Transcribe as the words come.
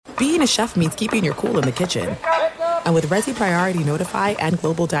being a chef means keeping your cool in the kitchen. And with Resi Priority Notify and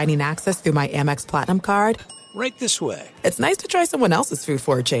Global Dining Access through my Amex Platinum card, right this way. It's nice to try someone else's food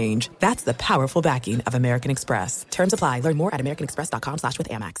for a change. That's the powerful backing of American Express. Terms apply. Learn more at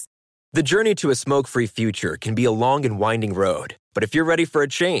americanexpress.com/withAmex. The journey to a smoke-free future can be a long and winding road. But if you're ready for a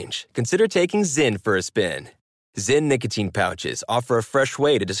change, consider taking Zyn for a spin. Zyn nicotine pouches offer a fresh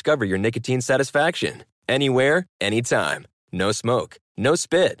way to discover your nicotine satisfaction. Anywhere, anytime. No smoke, no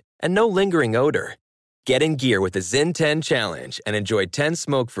spit, and no lingering odor. Get in gear with the Zyn 10 Challenge and enjoy 10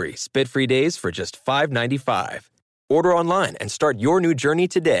 smoke-free, spit-free days for just $5.95. Order online and start your new journey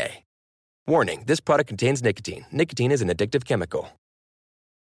today. Warning, this product contains nicotine. Nicotine is an addictive chemical.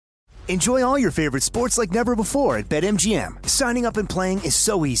 Enjoy all your favorite sports like never before at BetMGM. Signing up and playing is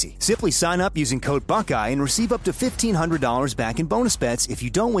so easy. Simply sign up using code Buckeye and receive up to $1,500 back in bonus bets if you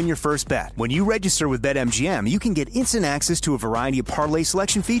don't win your first bet. When you register with BetMGM, you can get instant access to a variety of parlay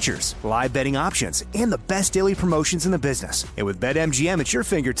selection features, live betting options, and the best daily promotions in the business. And with BetMGM at your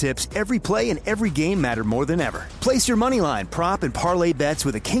fingertips, every play and every game matter more than ever. Place your moneyline, prop, and parlay bets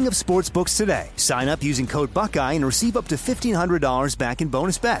with the king of sportsbooks today. Sign up using code Buckeye and receive up to $1,500 back in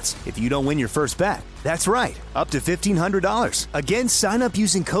bonus bets if you don't win your first bet. That's right, up to $1,500. Again, sign up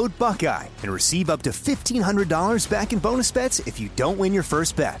using code Buckeye and receive up to $1,500 back in bonus bets if you don't win your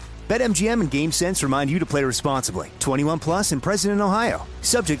first bet. BetMGM and GameSense remind you to play responsibly. 21 plus and present in Ohio.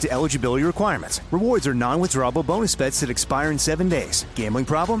 Subject to eligibility requirements. Rewards are non-withdrawable bonus bets that expire in 7 days. Gambling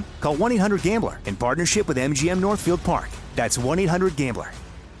problem? Call 1-800-GAMBLER in partnership with MGM Northfield Park. That's 1-800-GAMBLER.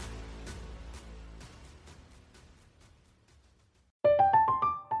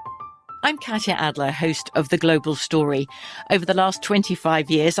 I'm Katya Adler, host of The Global Story. Over the last 25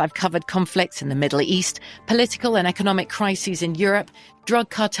 years, I've covered conflicts in the Middle East, political and economic crises in Europe,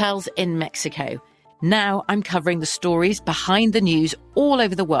 drug cartels in Mexico. Now I'm covering the stories behind the news all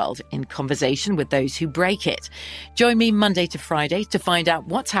over the world in conversation with those who break it. Join me Monday to Friday to find out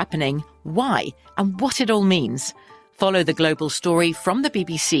what's happening, why, and what it all means. Follow The Global Story from the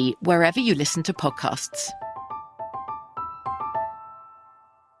BBC wherever you listen to podcasts.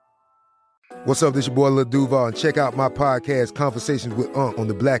 What's up, this your boy Lil Duval, and check out my podcast, Conversations with Unc, on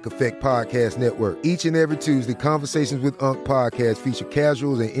the Black Effect Podcast Network. Each and every Tuesday, Conversations with Unc podcast feature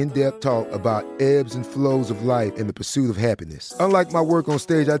casuals and in-depth talk about ebbs and flows of life and the pursuit of happiness. Unlike my work on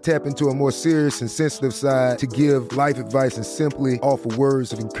stage, I tap into a more serious and sensitive side to give life advice and simply offer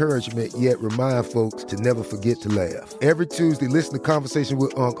words of encouragement, yet remind folks to never forget to laugh. Every Tuesday, listen to Conversations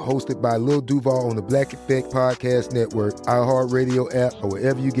with Unc, hosted by Lil Duval on the Black Effect Podcast Network, iHeartRadio app, or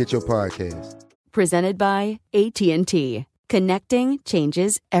wherever you get your podcasts. Presented by AT&T. Connecting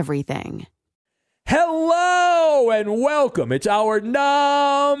changes everything. Hello and welcome. It's hour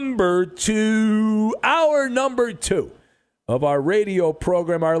number two of our radio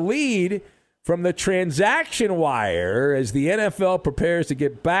program, our lead from the transaction wire as the NFL prepares to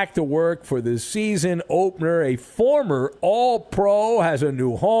get back to work for the season opener. A former All-Pro has a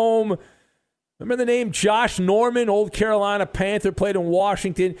new home. Remember the name Josh Norman, old Carolina Panther, played in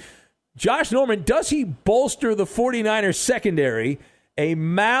Washington. Josh Norman, does he bolster the 49ers secondary? A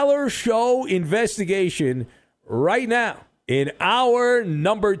Maller Show investigation right now in hour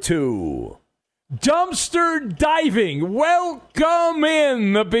number two. Dumpster diving. Welcome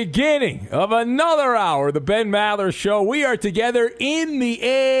in the beginning of another hour, the Ben Maller Show. We are together in the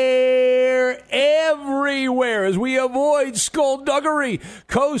air everywhere as we avoid skullduggery,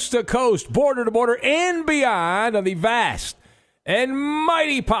 coast to coast, border to border, and beyond on the vast and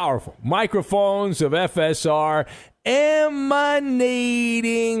mighty powerful microphones of FSR, emanating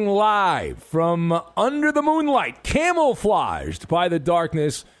live from under the moonlight, camouflaged by the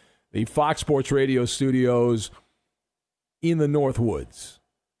darkness, the Fox Sports Radio studios in the North Woods.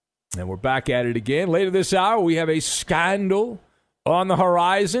 And we're back at it again. Later this hour, we have a scandal on the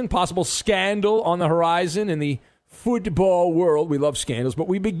horizon, possible scandal on the horizon in the football world. We love scandals, but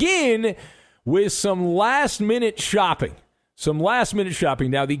we begin with some last-minute shopping.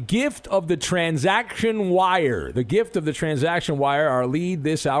 Now, the gift of the transaction wire. Our lead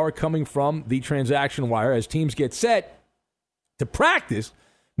this hour coming from the transaction wire as teams get set to practice.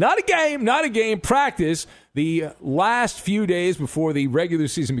 Not a game, practice. The last few days before the regular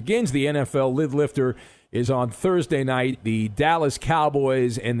season begins, the NFL lid lifter is on Thursday night. The Dallas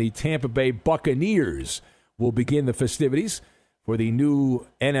Cowboys and the Tampa Bay Buccaneers will begin the festivities for the new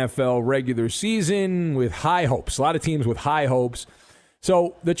NFL regular season with high hopes. A lot of teams with high hopes.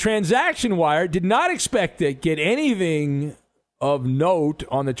 So the transaction wire did not expect to get anything of note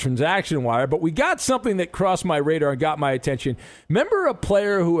on the transaction wire, but we got something that crossed my radar and got my attention. Remember a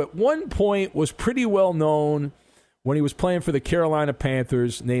player who at one point was pretty well known, when he was playing for the Carolina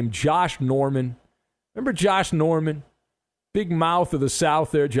Panthers named Josh Norman. Remember Josh Norman? Big mouth of the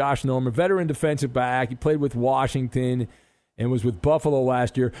South there, Josh Norman, veteran defensive back. He played with Washington and was with Buffalo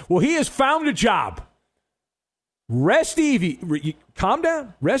last year. Well, he has found a job. Rest easy. Calm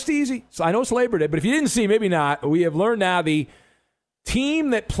down. Rest easy. So I know it's Labor Day, but if you didn't see, maybe not. We have learned now the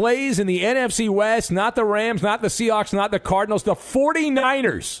team that plays in the NFC West, not the Rams, not the Seahawks, not the Cardinals, the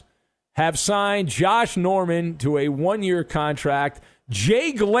 49ers have signed Josh Norman to a one-year contract.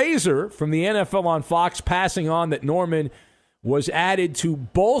 Jay Glazer from the NFL on Fox passing on that Norman was added to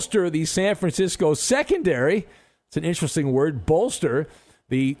bolster the San Francisco secondary. It's an interesting word, bolster.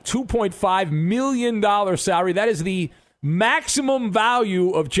 The $2.5 million salary, that is the maximum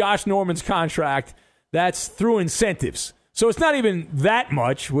value of Josh Norman's contract. That's through incentives. So it's not even that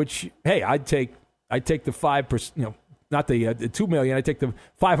much, which, hey, I'd take the 5%, not the $2 million. I'd take the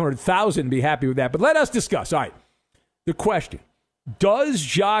 $500,000 and be happy with that. But let us discuss. All right, the question, does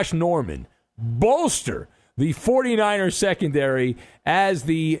Josh Norman bolster the 49ers secondary as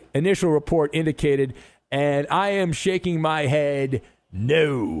the initial report indicated? And I am shaking my head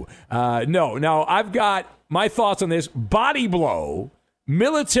no. No. Now, I've got my thoughts on this. Body blow,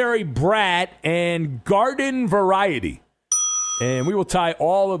 military brat, and garden variety. And we will tie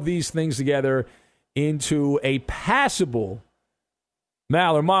all of these things together into a passable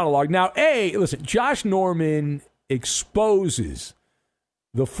Maller monologue. Now, listen, Josh Norman exposes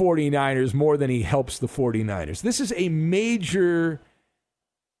the 49ers more than he helps the 49ers. This is a major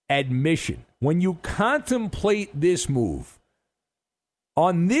admission. When you contemplate this move,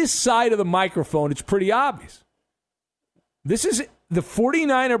 on this side of the microphone, it's pretty obvious. This is the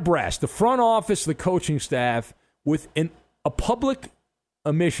 49er brass, the front office, the coaching staff, with a public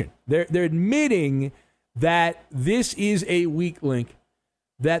admission. They're admitting that this is a weak link,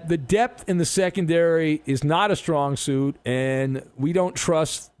 that the depth in the secondary is not a strong suit, and we don't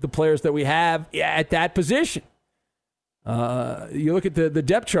trust the players that we have at that position. You look at the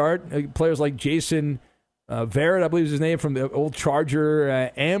depth chart, players like Jason Verrett, I believe is his name, from the old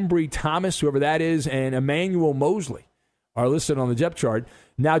Charger, Ambry Thomas, whoever that is, and Emmanuel Mosley are listed on the depth chart.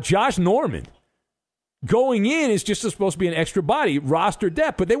 Now, Josh Norman, going in, is just supposed to be an extra body, roster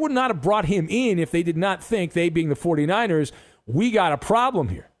depth, but they would not have brought him in if they did not think, they being the 49ers, we got a problem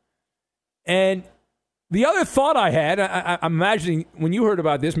here. And the other thought I had, I'm imagining when you heard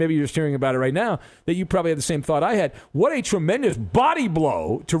about this, maybe you're just hearing about it right now, that you probably had the same thought I had. What a tremendous body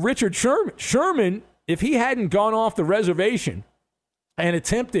blow to Richard Sherman. Sherman, if he hadn't gone off the reservation and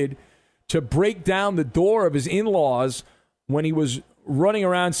attempted to break down the door of his in-laws when he was running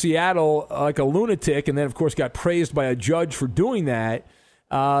around Seattle like a lunatic, and then, of course, got praised by a judge for doing that,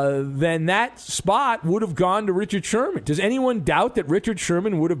 then that spot would have gone to Richard Sherman. Does anyone doubt that Richard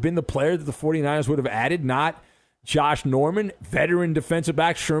Sherman would have been the player that the 49ers would have added, not Josh Norman, veteran defensive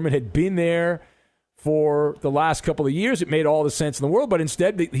back? Sherman had been there for the last couple of years. It made all the sense in the world, but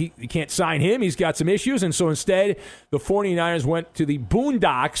instead, he can't sign him. He's got some issues, and so instead, the 49ers went to the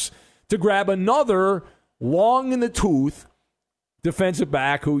boondocks to grab another long-in-the-tooth defensive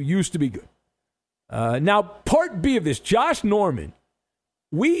back who used to be good. Now, part B of this, Josh Norman,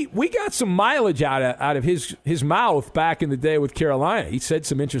 we got some mileage out of his mouth back in the day with Carolina. He said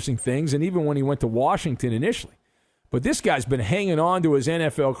some interesting things, and even when he went to Washington initially. But this guy's been hanging on to his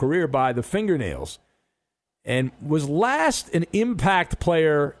NFL career by the fingernails and was last an impact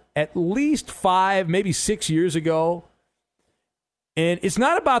player at least 5, maybe 6 years ago. And it's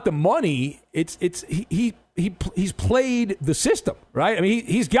not about the money. He's played the system, right? I mean,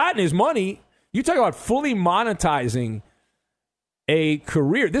 he's gotten his money. You talk about fully monetizing a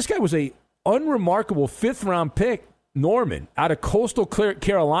career. This guy was a unremarkable 5th-round pick, Norman, out of coastal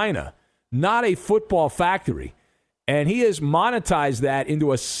Carolina, not a football factory. And he has monetized that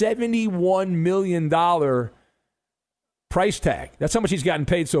into a $71 million price tag. That's how much he's gotten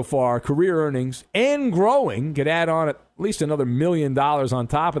paid so far, career earnings, and growing. Could add on at least another $1 million on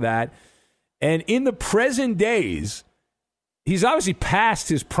top of that. And in the present days, he's obviously past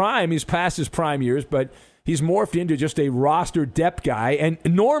his prime. He's past his prime years, but he's morphed into just a roster depth guy. And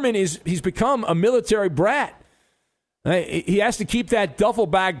Norman he's become a military brat. He has to keep that duffel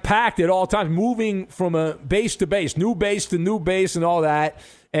bag packed at all times, moving from a base to base, new base to new base and all that.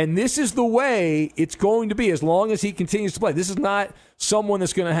 And this is the way it's going to be as long as he continues to play. This is not someone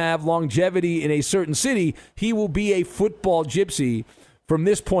that's going to have longevity in a certain city. He will be a football gypsy from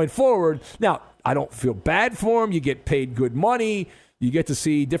this point forward. Now, I don't feel bad for him. You get paid good money. You get to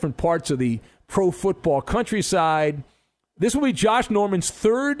see different parts of the pro football countryside. This will be Josh Norman's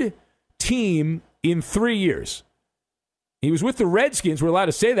 3rd team in 3 years. He was with the Redskins. We're allowed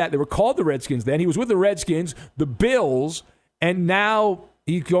to say that. They were called the Redskins then. He was with the Redskins, the Bills, and now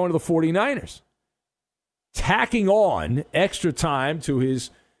he's going to the 49ers. Tacking on extra time to his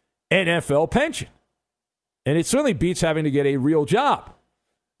NFL pension. And it certainly beats having to get a real job.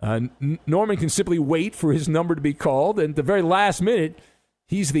 Norman can simply wait for his number to be called, and at the very last minute,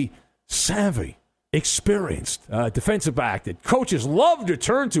 he's the savvy, experienced defensive back that coaches love to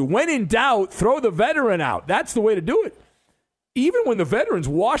turn to. When in doubt, throw the veteran out. That's the way to do it. Even when the veteran's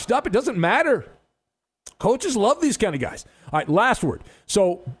washed up, it doesn't matter. Coaches love these kind of guys. All right, last word.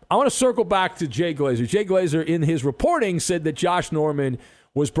 So I want to circle back to Jay Glazer. Jay Glazer, in his reporting, said that Josh Norman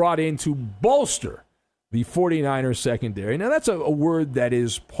was brought in to bolster the 49ers secondary. Now, that's a word that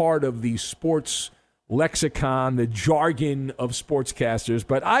is part of the sports lexicon, the jargon of sportscasters,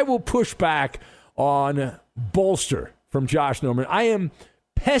 but I will push back on bolster from Josh Norman. I am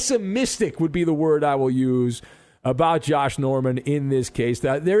pessimistic would be the word I will use about Josh Norman in this case.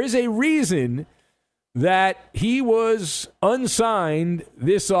 There is a reason that he was unsigned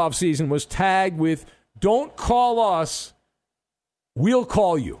this offseason, was tagged with, "Don't call us, we'll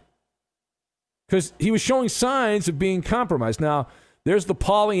call you." Because he was showing signs of being compromised. Now, there's the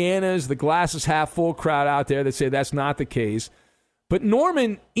Pollyannas, the glasses half full crowd out there that say that's not the case. But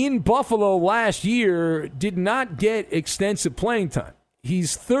Norman in Buffalo last year did not get extensive playing time.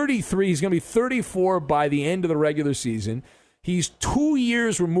 He's 33. He's going to be 34 by the end of the regular season. He's 2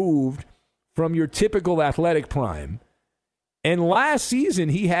 years removed from your typical athletic prime. And last season,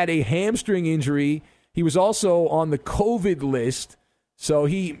 he had a hamstring injury. He was also on the COVID list. So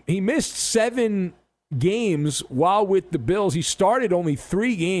he missed 7 games while with the Bills. He started only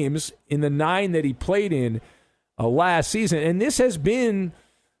 3 games in the 9 that he played in last season. And this has been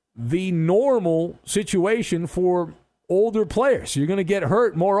the normal situation for older players. You're going to get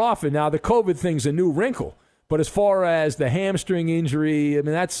hurt more often. Now, the COVID thing's a new wrinkle. But as far as the hamstring injury, I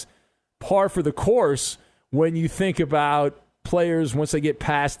mean, that's par for the course when you think about players once they get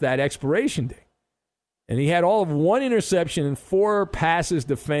past that expiration date. And he had all of 1 interception and 4 passes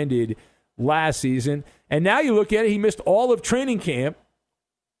defended last season. And now you look at it, he missed all of training camp.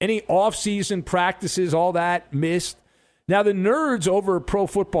 Any off-season practices, all that missed. Now the nerds over Pro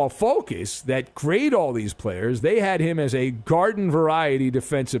Football Focus that grade all these players, they had him as a garden variety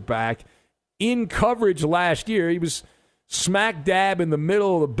defensive back in coverage last year. He was smack dab in the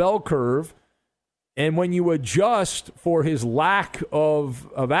middle of the bell curve. And when you adjust for his lack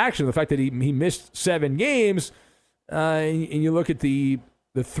of action, the fact that he missed 7 games, and you look at the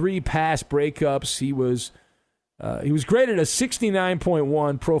 3 pass breakups, he was graded a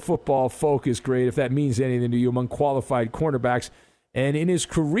 69.1 Pro Football Focus grade, if that means anything to you, among qualified cornerbacks. And in his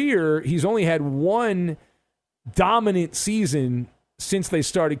career, he's only had 1 dominant season since they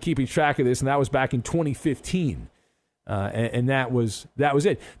started keeping track of this, and that was back in 2015. And that was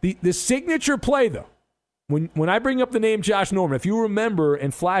it. The signature play, though, when I bring up the name Josh Norman, if you remember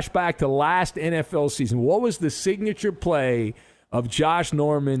and flash back to last NFL season, what was the signature play of Josh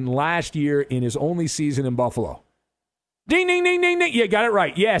Norman last year in his only season in Buffalo? Ding, ding, ding, ding, ding. Yeah, got it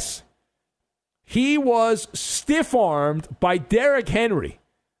right. Yes. He was stiff-armed by Derrick Henry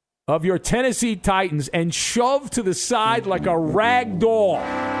of your Tennessee Titans and shoved to the side like a rag doll.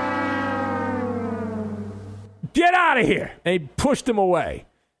 Get out of here. And he pushed him away.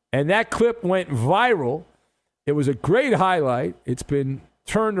 And that clip went viral. It was a great highlight. It's been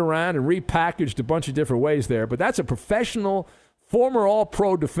turned around and repackaged a bunch of different ways there. But that's a professional, former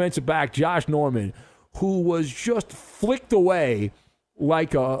All-Pro defensive back, Josh Norman, who was just flicked away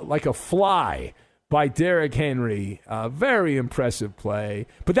like a fly by Derrick Henry. Very impressive play.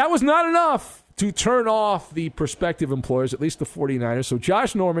 But that was not enough to turn off the prospective employers, at least the 49ers. So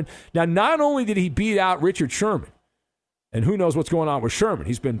Josh Norman, now not only did he beat out Richard Sherman, and who knows what's going on with Sherman.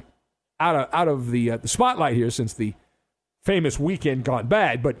 He's been out of the spotlight here since the famous weekend gone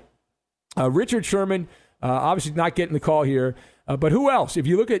bad. But Richard Sherman, obviously not getting the call here. But who else? If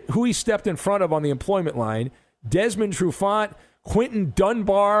you look at who he stepped in front of on the employment line, Desmond Trufant, Quentin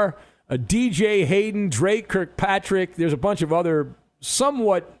Dunbar, DJ Hayden, Drake Kirkpatrick. There's a bunch of other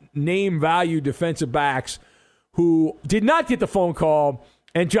somewhat name-value defensive backs who did not get the phone call,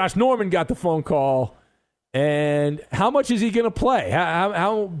 and Josh Norman got the phone call. And how much is he going to play?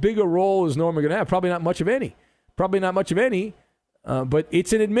 How big a role is Norman going to have? Probably not much of any. But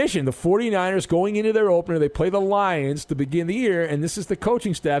it's an admission. The 49ers going into their opener, they play the Lions to begin the year, and this is the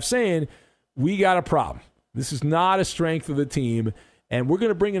coaching staff saying, we got a problem. This is not a strength of the team, and we're going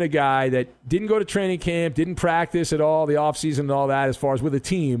to bring in a guy that didn't go to training camp, didn't practice at all, the offseason and all that as far as with a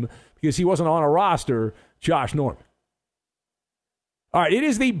team, because he wasn't on a roster, Josh Norman. All right, it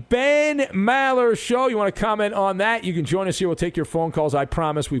is the Ben Maller Show. You want to comment on that? You can join us here. We'll take your phone calls. I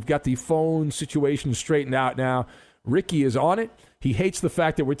promise we've got the phone situation straightened out now. Ricky is on it. He hates the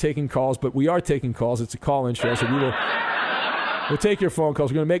fact that we're taking calls, but we are taking calls. It's a call-in show, so we'll take your phone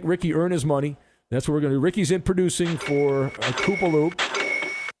calls. We're going to make Ricky earn his money. That's what we're going to do. Ricky's in producing for Koopaloop,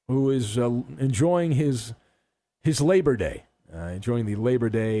 who is enjoying his Labor Day, enjoying the Labor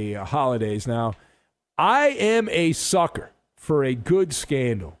Day holidays. Now, I am a sucker for a good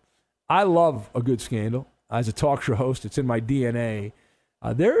scandal. I love a good scandal. As a talk show host, it's in my DNA.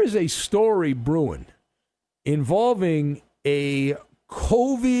 There is a story brewing involving a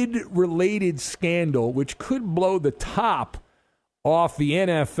COVID-related scandal which could blow the top off the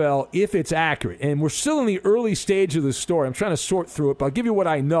NFL if it's accurate. And we're still in the early stage of the story. I'm trying to sort through it, but I'll give you what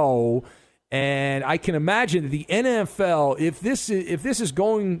I know. And I can imagine that the NFL, if this is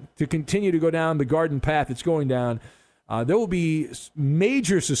going to continue to go down the garden path it's going down, there will be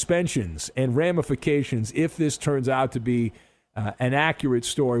major suspensions and ramifications if this turns out to be an accurate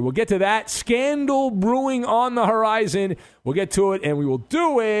story. We'll get to that. Scandal brewing on the horizon. We'll get to it, and we will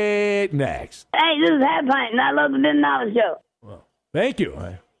do it next. Hey, this is Hat Pint, and I love the Ben Maller Show. Well, thank you.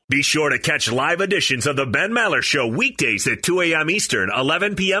 Be sure to catch live editions of the Ben Maller Show weekdays at 2 a.m. Eastern,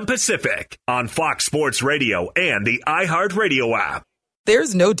 11 p.m. Pacific on Fox Sports Radio and the iHeartRadio app.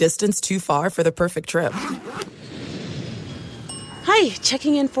 There's no distance too far for the perfect trip. Hi,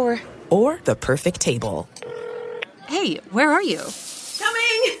 checking in for... Or the perfect table. Hey, where are you?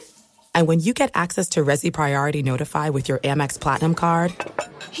 Coming! And when you get access to Resi Priority Notify with your Amex Platinum card...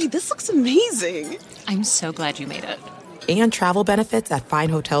 Hey, this looks amazing. I'm so glad you made it. And travel benefits at fine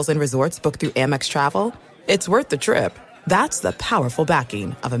hotels and resorts booked through Amex Travel, it's worth the trip. That's the powerful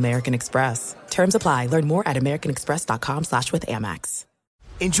backing of American Express. Terms apply. Learn more at americanexpress.com/withAmex.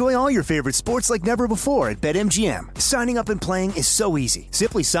 Enjoy all your favorite sports like never before at BetMGM. Signing up and playing is so easy.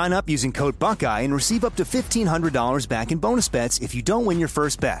 Simply sign up using code Buckeye and receive up to $1,500 back in bonus bets if you don't win your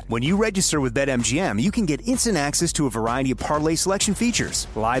first bet. When you register with BetMGM, you can get instant access to a variety of parlay selection features,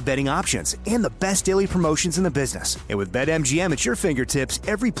 live betting options, and the best daily promotions in the business. And with BetMGM at your fingertips,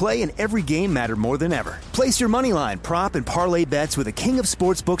 every play and every game matter more than ever. Place your moneyline, prop, and parlay bets with the king of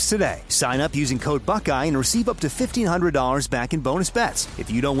sportsbooks today. Sign up using code Buckeye and receive up to $1,500 back in bonus bets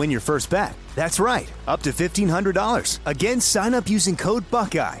if you don't win your first bet. That's right, up to $1,500. Again, sign up using code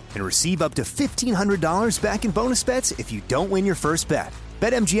Buckeye and receive up to $1,500 back in bonus bets if you don't win your first bet.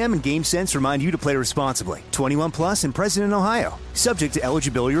 BetMGM and GameSense remind you to play responsibly. 21 plus and present in Ohio. Subject to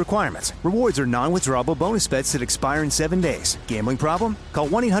eligibility requirements. Rewards are non-withdrawable bonus bets that expire in 7 days. Gambling problem? Call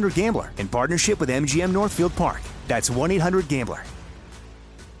 1-800-GAMBLER in partnership with MGM Northfield Park. That's 1-800-GAMBLER.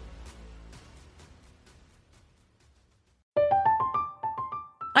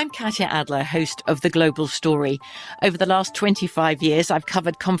 I'm Katya Adler, host of The Global Story. Over the last 25 years, I've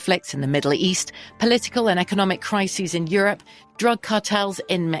covered conflicts in the Middle East, political and economic crises in Europe, drug cartels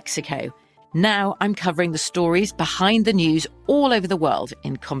in Mexico. Now I'm covering the stories behind the news all over the world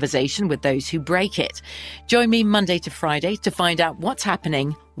in conversation with those who break it. Join me Monday to Friday to find out what's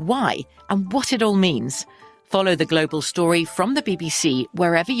happening, why, and what it all means. Follow The Global Story from the BBC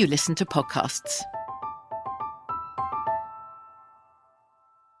wherever you listen to podcasts.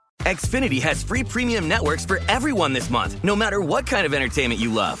 Xfinity has free premium networks for everyone this month, no matter what kind of entertainment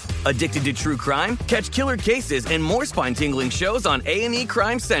you love. Addicted to true crime? Catch killer cases and more spine-tingling shows on A&E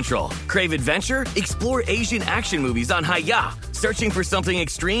Crime Central. Crave adventure? Explore Asian action movies on Hi-Ya. Searching for something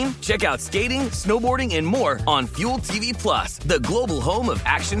extreme? Check out skating, snowboarding, and more on Fuel TV Plus, the global home of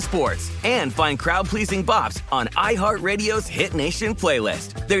action sports. And find crowd-pleasing bops on iHeartRadio's Hit Nation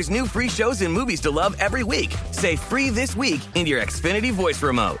playlist. There's new free shows and movies to love every week. Say free this week in your Xfinity voice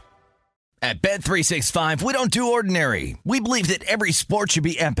remote. At Bet365, we don't do ordinary. We believe that every sport should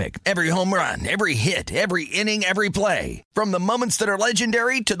be epic. Every home run, every hit, every inning, every play. From the moments that are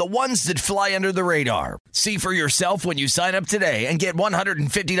legendary to the ones that fly under the radar. See for yourself when you sign up today and get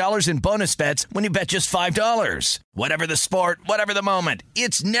 $150 in bonus bets when you bet just $5. Whatever the sport, whatever the moment,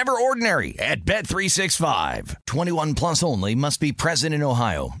 it's never ordinary at Bet365. 21 plus only. Must be present in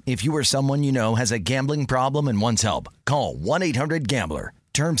Ohio. If you or someone you know has a gambling problem and wants help, call 1-800-GAMBLER.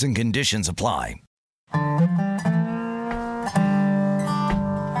 Terms and conditions apply.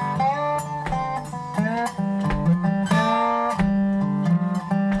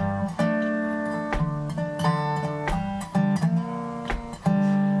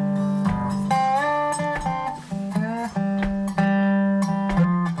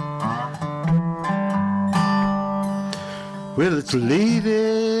 Well, it's late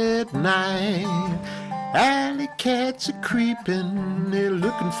at night. Alley cats are creeping, they're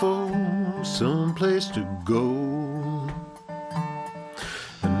looking for some place to go.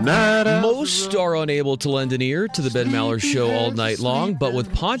 Most are unable to lend an ear to the Ben Maller Show all night long, but with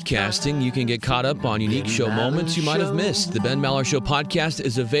podcasting, you can get caught up on unique show moments you might have missed. The Ben Maller Show podcast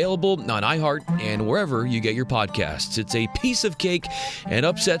is available on iHeart and wherever you get your podcasts. It's a piece of cake and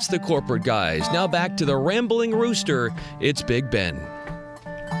upsets the corporate guys. Now back to the rambling rooster. It's Big Ben.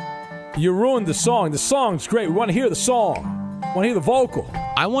 You ruined the song. The song's great. We want to hear the song. I want to hear the vocal.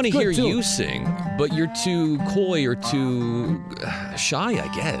 I want to hear you sing, but you're too coy or too shy,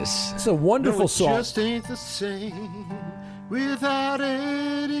 I guess. It's a wonderful song. Just ain't the same without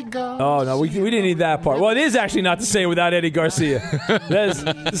Eddie Garcia. Oh, no, we didn't need that part. Well, it is actually not the same without Eddie Garcia.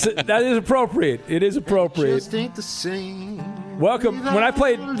 That is appropriate. It is appropriate. Just ain't the same. Welcome. When I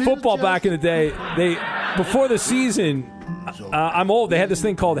played football back in the day, before the season, I'm old. They had this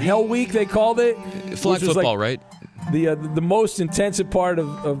thing called Hell Week, they called it. Flag football, right? The most intensive part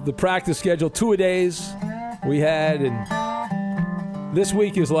of the practice schedule, 2-a-days we had, and this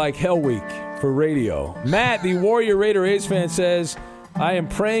week is like Hell Week for radio. Matt, the Warrior Raider A's fan, says, I am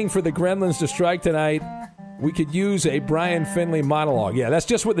praying for the Gremlins to strike tonight. We could use a Brian Finley monologue. Yeah, that's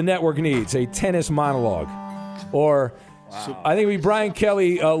just what the network needs, a tennis monologue. Or I think it would be Brian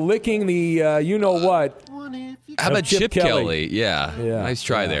Kelly licking the you-know-what. How about Chip Kelly? Yeah, nice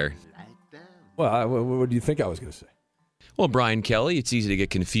try there. Well, what do you think I was going to say? Well, Brian Kelly, it's easy to get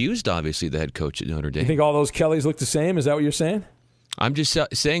confused, obviously, the head coach at Notre Dame. You think all those Kellys look the same? Is that what you're saying? I'm just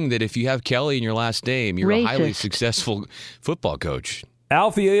saying that if you have Kelly in your last name, you're a highly successful football coach.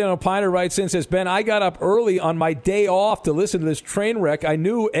 Alfie Piner writes in and says, Ben, I got up early on my day off to listen to this train wreck. I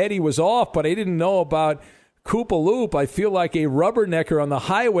knew Eddie was off, but I didn't know about Koopa Loop. I feel like a rubbernecker on the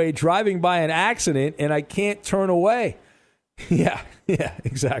highway driving by an accident, and I can't turn away. Yeah,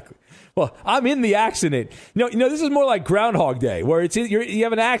 exactly. Well, I'm in the accident. This is more like Groundhog Day, where you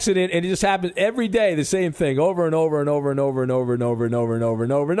have an accident and it just happens every day, the same thing, over and over and over and over and over and over and over and over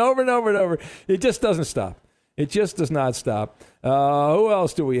and over and over and over and over. It just doesn't stop. It just does not stop. Who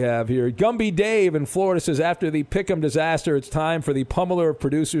else do we have here? Gumby Dave in Florida says, after the Pick'em disaster, it's time for the pummeler of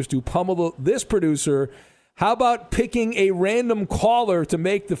producers to pummel this producer. How about picking a random caller to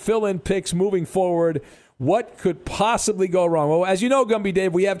make the fill-in picks moving forward? What could possibly go wrong? Well, as you know, Gumby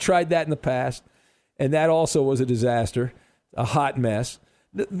Dave, we have tried that in the past, and that also was a disaster, a hot mess.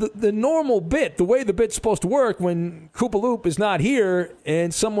 The normal bit, the way the bit's supposed to work, when Koopa Loop is not here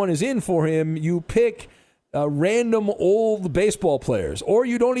and someone is in for him, you pick random old baseball players, or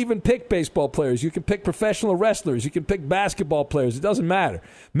you don't even pick baseball players. You can pick professional wrestlers. You can pick basketball players. It doesn't matter.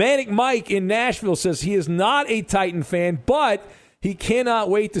 Manic Mike in Nashville says he is not a Titan fan, but he cannot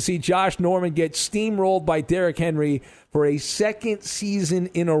wait to see Josh Norman get steamrolled by Derrick Henry for a second season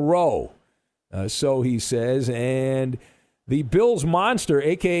in a row. So he says. And the Bills monster,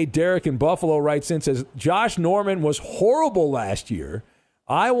 a.k.a. Derrick in Buffalo, writes in, says, Josh Norman was horrible last year.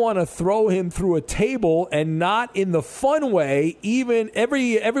 I want to throw him through a table, and not in the fun way.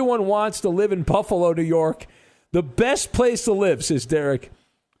 Everyone wants to live in Buffalo, New York. The best place to live, says Derrick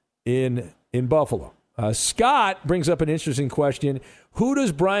in Buffalo. Scott brings up an interesting question. Who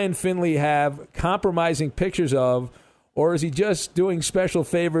does Brian Finley have compromising pictures of, or is he just doing special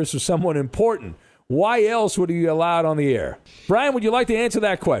favors for someone important? Why else would he be allowed on the air? Brian, would you like to answer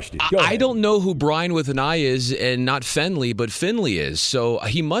that question? I don't know who Brian with an I is, and not Fenley, but Finley is. So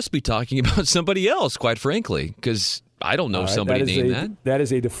he must be talking about somebody else, quite frankly, because I don't know somebody named that. That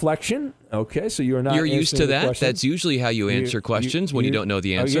is a deflection. Okay, so you're not. You're used to that. Question. That's usually how you answer questions when you don't know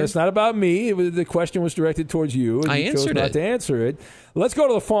the answer. Yeah, it's not about me. The question was directed towards you. And I you answered chose not to answer it. Let's go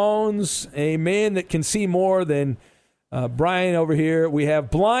to the phones. A man that can see more than Brian over here. We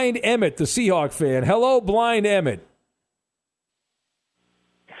have Blind Emmett, the Seahawk fan. Hello, Blind Emmett.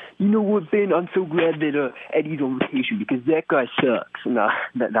 You know what, Ben? I'm so glad that Eddie's on vacation because that guy sucks. No,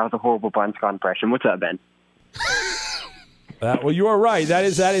 that was a horrible Brian Scott impression. What's up, Ben? Well, you are right. That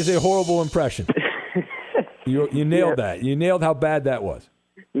is a horrible impression. You nailed that. You nailed how bad that was.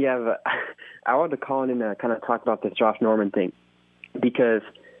 Yeah, but I wanted to call in and kind of talk about this Josh Norman thing because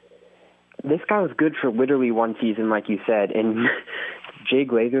this guy was good for literally one season, like you said, and Jay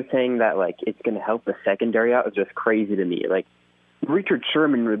Glazer saying that like it's going to help the secondary out is just crazy to me. Like Richard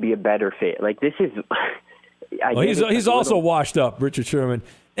Sherman would be a better fit. Like this is. He's also washed up, Richard Sherman.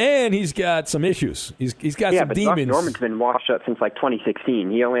 And he's got some issues. He's got some demons. Yeah, but Josh Norman's been washed up since like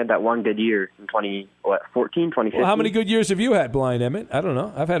 2016. He only had that one good year in 2015. Well, how many good years have you had, Blind Emmett? I don't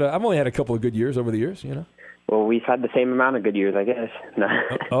know. I've only had a couple of good years over the years, you know. Well, we've had the same amount of good years, I guess. No.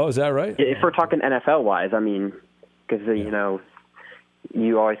 Oh, is that right? If we're talking NFL-wise, I mean, because, you know,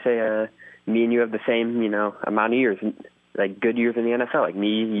 you always say me and you have the same, you know, amount of years, like good years in the NFL. Like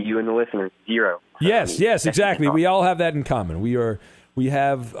me, you, and the listener, 0. Yes, exactly. We all have that in common. We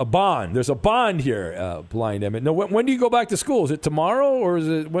have a bond. There's a bond here, Blind Emmett. No, when do you go back to school? Is it tomorrow or is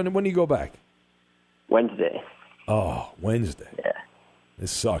it when do you go back? Wednesday. Oh, Wednesday. Yeah.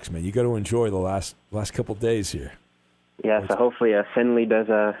 This sucks, man. You got to enjoy the last couple days here. Yeah, so hopefully Finley does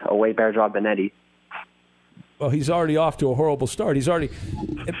a way better job than Eddie. Well, he's already off to a horrible start.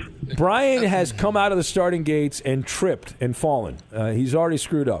 Brian has come out of the starting gates and tripped and fallen. He's already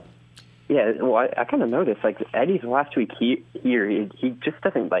screwed up. Yeah, well, I kind of noticed, like, Eddie's last week he just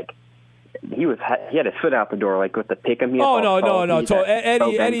doesn't, like, he had his foot out the door, like, with the pick-em. No. Eddie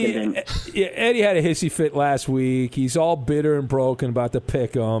had a hissy fit last week. He's all bitter and broken about the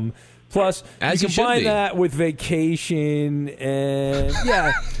pick-em. Plus, As you he should combine be. that with vacation, and,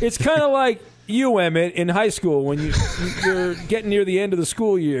 yeah, it's kind of like you, Emmett, in high school when you're getting near the end of the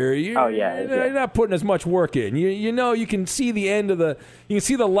school year. You're not putting as much work in. You can see the end of you can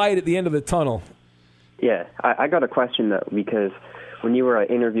see the light at the end of the tunnel. Yeah, I got a question, though, because when you were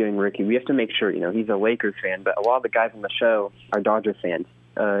interviewing Ricky, we have to make sure, he's a Lakers fan, but a lot of the guys on the show are Dodgers fans.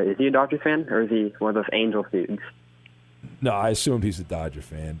 Is he a Dodgers fan, or is he one of those Angels dudes? No, I assumed he's a Dodger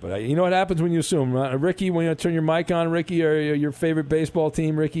fan, but you know what happens when you assume, Ricky, when you turn your mic on, Ricky, or your favorite baseball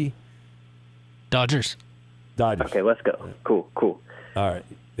team, Ricky? Dodgers. Okay, let's go. Cool. All right,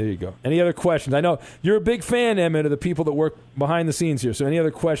 there you go. Any other questions? I know you're a big fan, Emmett, of the people that work behind the scenes here, so any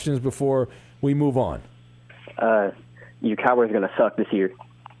other questions before we move on? You Cowboys are going to suck this year.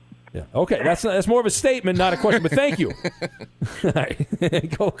 Yeah. Okay, that's more of a statement, not a question, but thank you. All right.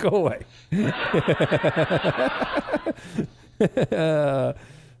 Go away.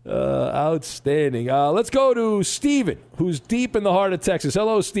 Outstanding. Let's go to Steven, who's deep in the heart of Texas.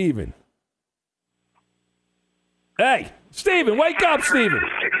 Hello, Steven. Hey, Steven, wake up, Steven.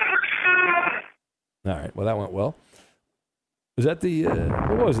 All right, well, that went well. Was that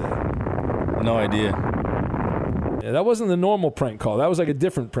what was that? No idea. Yeah, that wasn't the normal prank call. That was like a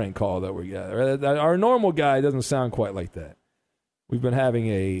different prank call that we got. Our normal guy doesn't sound quite like that. We've been having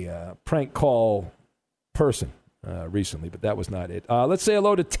a prank call person recently, but that was not it. Let's say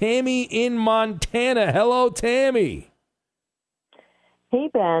hello to Tammy in Montana. Hello, Tammy. Hey,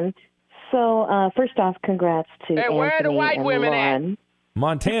 Ben. So, first off, congrats to Anthony where are the white and women Lauren.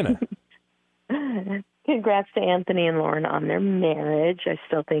 Montana. Congrats to Anthony and Lauren on their marriage. I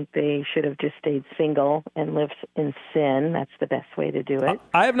still think they should have just stayed single and lived in sin. That's the best way to do it.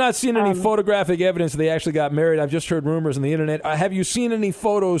 I have not seen any photographic evidence that they actually got married. I've just heard rumors on the internet. Have you seen any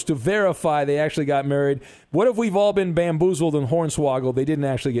photos to verify they actually got married? What if we've all been bamboozled and hornswoggled? They didn't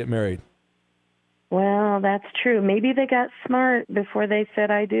actually get married. Well, that's true. Maybe they got smart before they said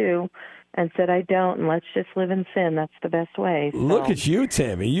I do and said I don't, and let's just live in sin. That's the best way. So. Look at you,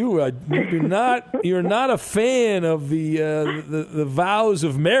 Tammy. You're not a fan of the vows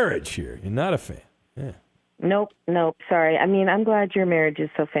of marriage here. You're not a fan. Yeah. Nope. Sorry. I mean, I'm glad your marriage is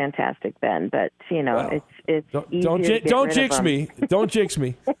so fantastic, Ben. But it's don't jinx me. Don't jinx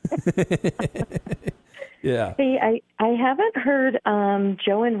me. Yeah. Hey, I haven't heard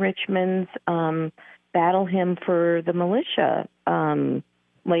Joe and Richmond's battle him for the militia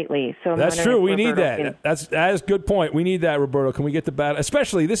lately. So that's true. We need that. That's a good point. We need that, Roberto. Can we get the battle?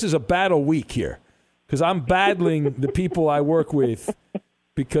 Especially, this is a battle week here because I'm battling the people I work with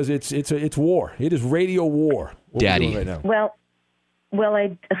because it's war. It is radio war. Daddy. Right now. Well,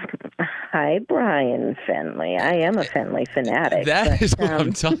 hi, Brian Finley. I am a Finley fanatic. That is what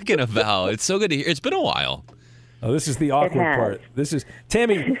I'm talking about. It's so good to hear. It's been a while. Oh, this is the awkward part. This is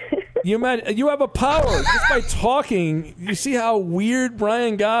Tammy. You have a power just by talking. You see how weird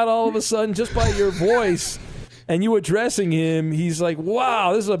Brian got all of a sudden just by your voice and you addressing him. He's like,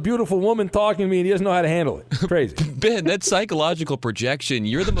 wow, this is a beautiful woman talking to me, and he doesn't know how to handle it. Crazy. Ben, that's psychological projection.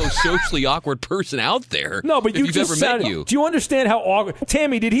 You're the most socially awkward person out there. No, but you if just you've ever sounded, met you. Do you understand how awkward?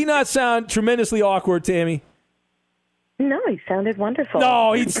 Tammy, did he not sound tremendously awkward, Tammy? No, he sounded wonderful.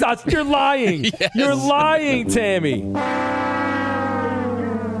 No, he's not. You're lying. Yes. You're lying, Tammy.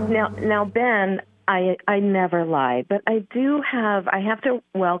 Now, Ben, I never lie, but I have to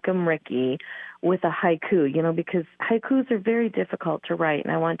welcome Ricky with a haiku, because haikus are very difficult to write,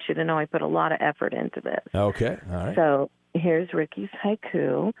 and I want you to know I put a lot of effort into this. Okay, all right. So here's Ricky's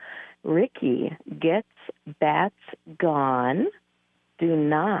haiku. Ricky gets bats gone. Do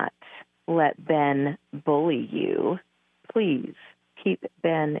not let Ben bully you. Please keep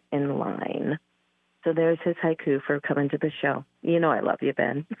Ben in line. So there's his haiku for coming to the show. You know I love you,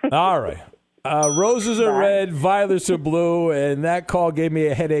 Ben. All right. Roses are red, violets are blue, and that call gave me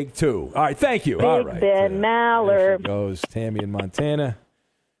a headache, too. All right, thank you. Big All right. Ben Maller. There she goes, Tammy in Montana.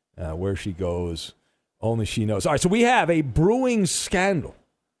 Where she goes, only she knows. All right, so we have a brewing scandal.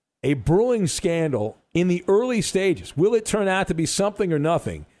 A brewing scandal in the early stages. Will it turn out to be something or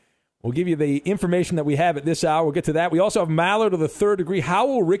nothing? We'll give you the information that we have at this hour. We'll get to that. We also have Mallard of the Third Degree. How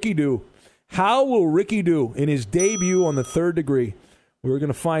will Ricky do? How will Ricky do in his debut on the Third Degree? We're going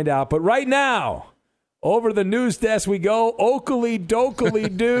to find out. But right now, over to the news desk we go. Oakley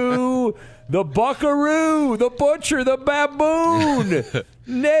dokley doo. The Buckaroo, the Butcher, the Baboon,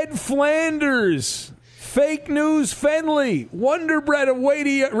 Ned Flanders, Fake News Fenley, Wonder Bread of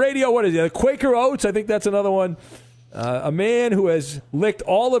Radio, what is it, Quaker Oats? I think that's another one. A man who has licked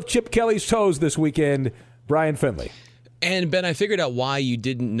all of Chip Kelly's toes this weekend, Brian Finley. And, Ben, I figured out why you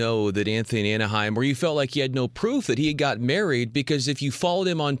didn't know that Anthony Anaheim, or you felt like you had no proof that he had got married, because if you followed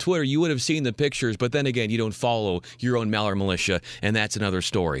him on Twitter, you would have seen the pictures. But then again, you don't follow your own Maller militia, and that's another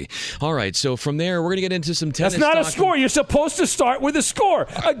story. All right, so from there, we're going to get into some tennis. That's not a score. You're supposed to start with a score.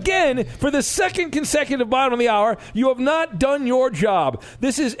 Again, for the second consecutive bottom of the hour, you have not done your job.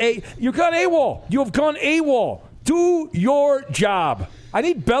 You've gone AWOL. You have gone AWOL. Do your job. I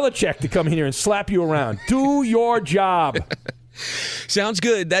need Belichick to come in here and slap you around. Do your job. Sounds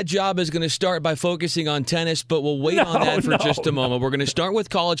good. That job is going to start by focusing on tennis, but we'll wait on that for just a moment. We're going to start with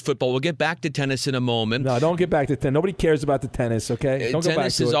college football. We'll get back to tennis in a moment. No, don't get back to tennis. Nobody cares about the tennis, okay? Don't go back to it.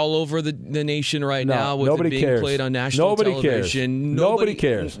 Tennis is all over the nation right now with it being played on national television. Nobody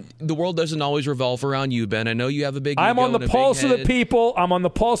cares. The world doesn't always revolve around you, Ben. I know you have a big ego. I'm on the pulse of the people. I'm on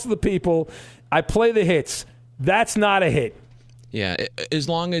the pulse of the people. I play the hits. That's not a hit. Yeah, as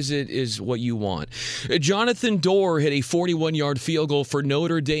long as it is what you want. Jonathan Dorr hit a 41-yard field goal for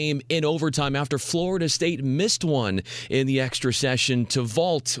Notre Dame in overtime after Florida State missed one in the extra session to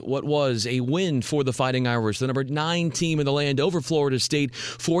vault what was a win for the Fighting Irish, the number 9 team in the land over Florida State,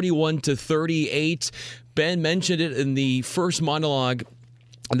 41-38. Ben mentioned it in the first monologue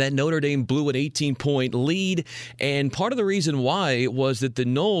that Notre Dame blew an 18-point lead, and part of the reason why was that the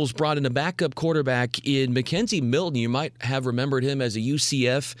Noles brought in a backup quarterback in Mackenzie Milton. You might have remembered him as a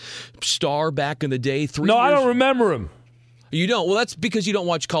UCF star back in the day. I don't remember him. You don't? Well, that's because you don't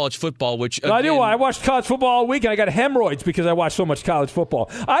watch college football, which again, no, I do. I watched college football all week, and I got hemorrhoids because I watched so much college football.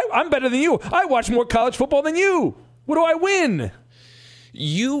 I'm better than you. I watch more college football than you. What do I win?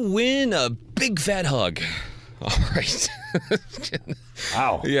 You win a big fat hug. All right.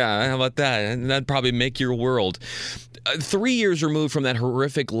 Wow. Yeah, how about that? And that'd probably make your world. 3 years removed from that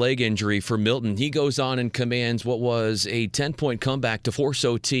horrific leg injury for Milton, he goes on and commands what was a 10-point comeback to force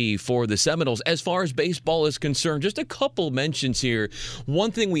OT for the Seminoles. As far as baseball is concerned, just a couple mentions here.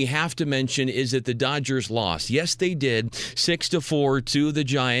 One thing we have to mention is that the Dodgers lost. Yes, they did, 6-4 to the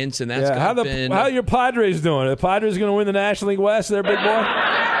Giants, and that's how are your Padres doing? Are the Padres going to win the National League West there, big boy?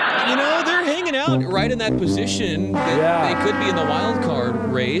 You know, they're hanging out right in that position. They could be in the wild card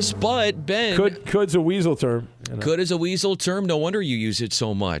race, but Ben... Could's a weasel term. Could is a weasel term. No wonder you use it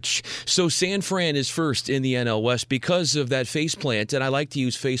so much. So San Fran is first in the NL West because of that faceplant, and I like to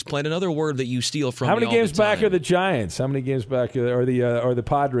use faceplant, another word that you steal from me all the time. How many games back are the Giants? How many games back are the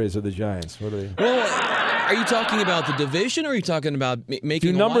Padres of the Giants? What are they? Well, are you talking about the division, or are you talking about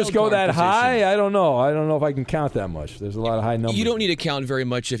making Do numbers go that position? high? I don't know. I don't know if I can count that much. There's a lot of high numbers. You don't need to count very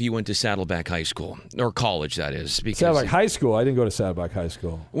much if you went to Saddleback High School, or college, that is. Because Saddleback High School? I didn't go to Saddleback High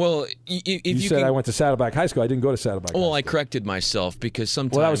School. Well, if you said I went to Saddleback High School. I didn't go to Saddleback High School. Well, I corrected myself because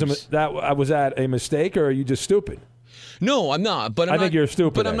sometimes... Well, was that a mistake, or are you just stupid? No, I'm not. But I think you're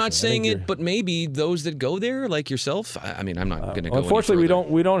stupid. But I'm not saying it. But maybe those that go there, like yourself. I mean, I'm not going to go. Unfortunately,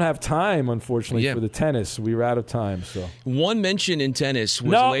 we don't have time. Unfortunately, for the tennis, we're out of time. So one mention in tennis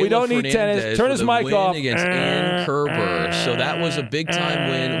was we don't need tennis. Turn his mic off. Against Ann Kerber. So that was a big time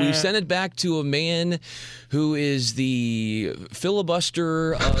win. We sent it back to a man who is the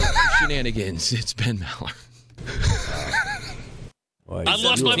filibuster of shenanigans. It's Ben Maller. I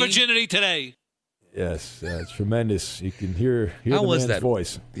lost my virginity today. Yes, tremendous. You can hear the man's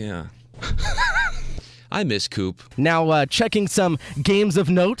voice. Yeah. I miss Coop. Now checking some games of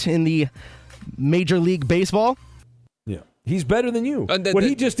note in the Major League Baseball. Yeah, he's better than you. What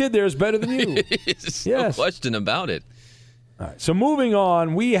he just did there is better than you. There's no question about it. All right, so moving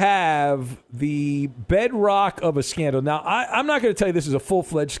on, we have the bedrock of a scandal. Now, I'm not going to tell you this is a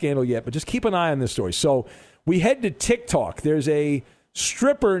full-fledged scandal yet, but just keep an eye on this story. So we head to TikTok. There's a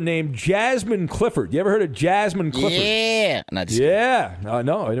stripper named Jasmine Clifford. You ever heard of Jasmine Clifford? Yeah. No, I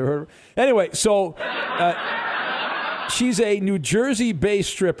never heard of her. Anyway, so she's a New Jersey-based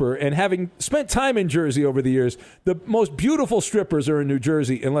stripper, and having spent time in Jersey over the years, the most beautiful strippers are in New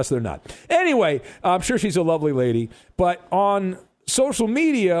Jersey, unless they're not. Anyway, I'm sure she's a lovely lady, but on social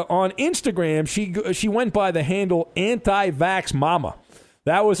media, on Instagram, she went by the handle Anti-Vax Mama.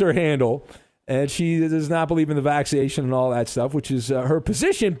 That was her handle. And she does not believe in the vaccination and all that stuff, which is her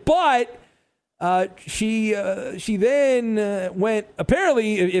position. But She then went,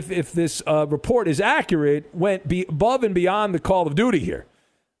 apparently, if this report is accurate, went above and beyond the Call of Duty here.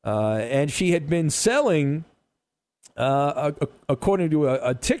 And she had been selling, according to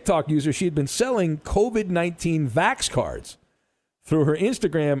a TikTok user, she had been selling COVID-19 Vax cards through her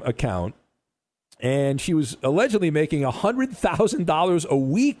Instagram account. And she was allegedly making $100,000 a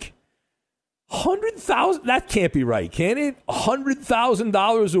week. $100,000? That can't be right, can it?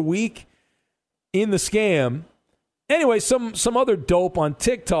 $100,000 a week in the scam. Anyway, some other dope on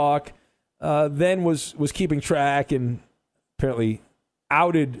TikTok then was keeping track and apparently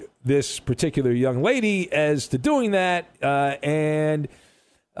outed this particular young lady as to doing that. And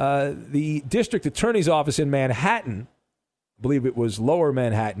the district attorney's office in Manhattan, I believe it was Lower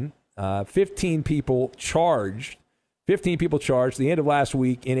Manhattan, 15 people charged the end of last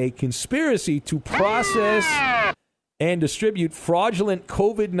week in a conspiracy to process and distribute fraudulent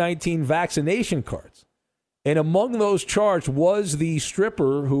COVID-19 vaccination cards. And among those charged was the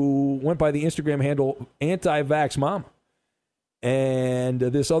stripper who went by the Instagram handle Anti-Vax Mama. And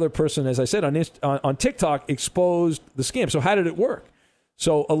this other person, as I said, on TikTok exposed the scam. So how did it work?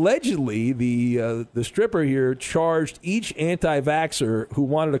 So allegedly, the stripper here charged each anti-vaxxer who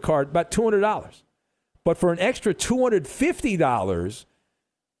wanted a card about $200. But for an extra $250,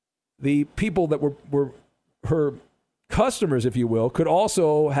 the people that were her customers, if you will, could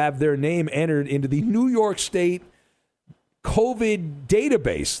also have their name entered into the New York State COVID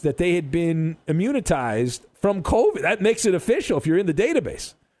database that they had been immunized from COVID. That makes it official if you're in the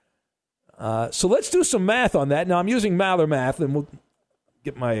database. So let's do some math on that. Now, I'm using Maller math, and we'll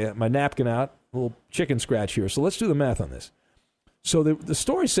get my napkin out, a little chicken scratch here. So let's do the math on this. So the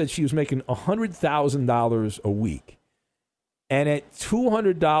story said she was making $100,000 a week. And at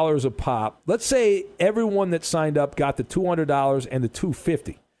 $200 a pop, let's say everyone that signed up got the $200 and the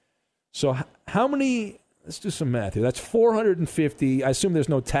 $250. So how many, let's do some math here. That's $450. I assume there's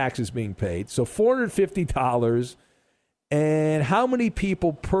no taxes being paid. So $450. And how many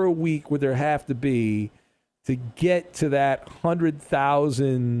people per week would there have to be to get to that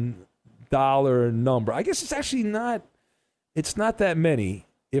 $100,000 number? I guess it's actually not that many.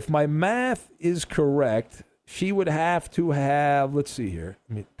 If my math is correct, she would have to have, let's see here.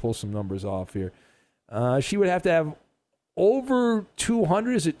 Let me pull some numbers off here. She would have to have over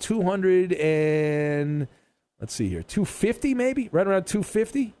 200. Is it 200 and, let's see here, 250 maybe? Right around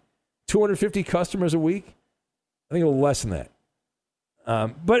 250? 250 customers a week? I think a little less than that.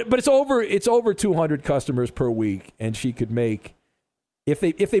 But it's over 200 customers per week, and she could make, if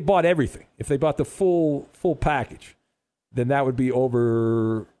they bought everything, if they bought the full package, then that would be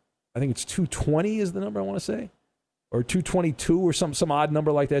over, I think it's 220 is the number I want to say, or 222 or some odd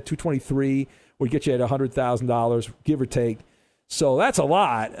number like that. 223 would get you at $100,000, give or take. So that's a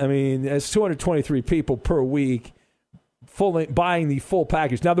lot. I mean, it's 223 people per week buying the full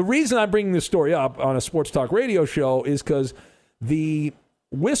package. Now, the reason I'm bringing this story up on a sports talk radio show is because the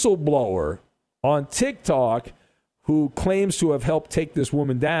whistleblower on TikTok who claims to have helped take this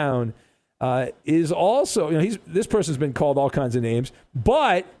woman down is also, this person's been called all kinds of names,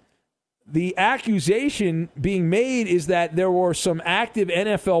 but the accusation being made is that there were some active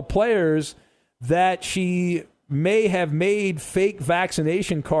NFL players that she may have made fake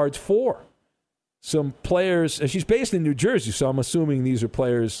vaccination cards for. Some players, and she's based in New Jersey, so I'm assuming these are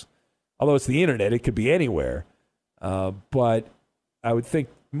players, although it's the internet, it could be anywhere. But I would think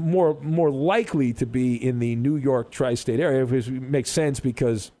more likely to be in the New York tri-state area, which makes sense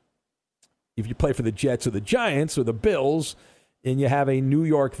because if you play for the Jets or the Giants or the Bills and you have a New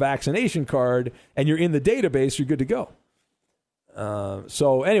York vaccination card and you're in the database, you're good to go.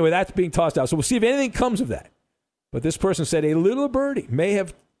 So anyway, that's being tossed out. So we'll see if anything comes of that. But this person said a little birdie may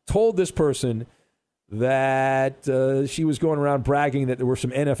have told this person that she was going around bragging that there were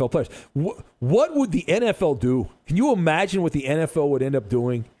some NFL players. What would the NFL do? Can you imagine what the NFL would end up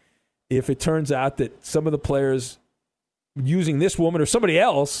doing if it turns out that some of the players using this woman or somebody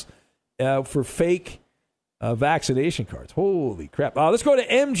else for fake vaccination cards? Holy crap. Let's go to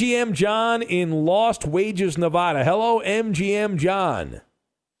MGM John in Lost Wages, Nevada. Hello, MGM John.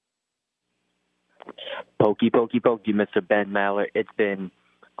 Pokey, Mr. Ben Maller. It's been,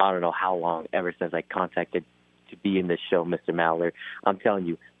 I don't know how long, ever since I contacted to be in this show, Mr. Maller. I'm telling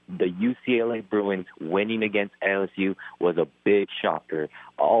you, the UCLA Bruins winning against LSU was a big shocker.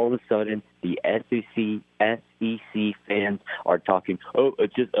 All of a sudden, the SEC fans are talking, oh,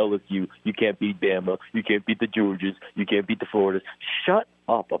 it's just LSU. You can't beat Bama. You can't beat the Georgias. You can't beat the Floridas. Shut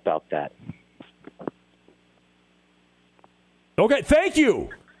up about that. Okay, thank you.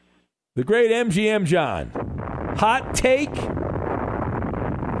 The great MGM John. Hot take.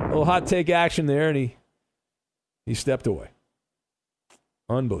 little hot take action there, and he stepped away.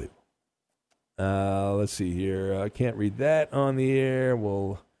 Unbelievable. Let's see here. I can't read that on the air.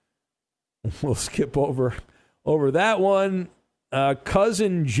 We'll skip over that one.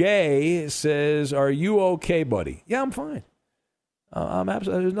 Cousin Jay says, "Are you okay, buddy?" Yeah, I'm fine. I'm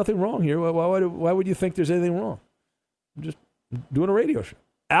absolutely. There's nothing wrong here. Why would you think there's anything wrong? I'm just doing a radio show.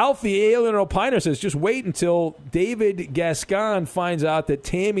 Alf the Alien Opiner says, "Just wait until David Gascon finds out that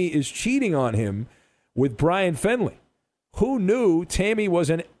Tammy is cheating on him with Brian Fenley. Who knew Tammy was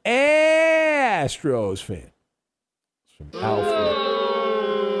an Astros fan?" From Alf.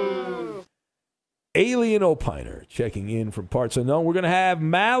 Alien Opiner checking in from parts unknown. We're going to have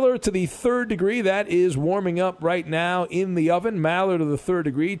Maller to the third degree. That is warming up right now in the oven. Maller to the third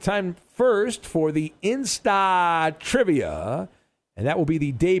degree. Time first for the Insta Trivia. And that will be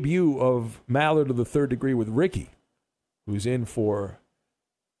the debut of Maller to the third degree with Ricky, who's in for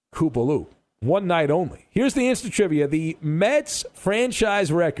Koopaloo. One night only. Here's the Insta Trivia. The Mets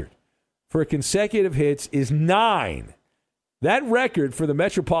franchise record for consecutive hits is 9. That record for the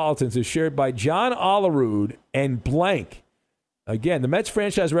Metropolitans is shared by John Olerud and blank. Again, the Mets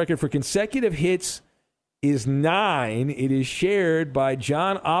franchise record for consecutive hits is 9. It is shared by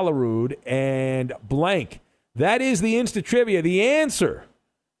John Olerud and blank. That is the Insta Trivia. The answer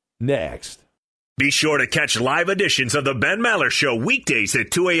next. Be sure to catch live editions of The Ben Maller Show weekdays at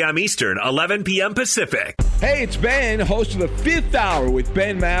 2 a.m. Eastern, 11 p.m. Pacific. Hey, it's Ben, host of the Fifth Hour with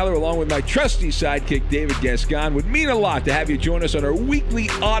Ben Maller, along with my trusty sidekick, David Gascon. Would mean a lot to have you join us on our weekly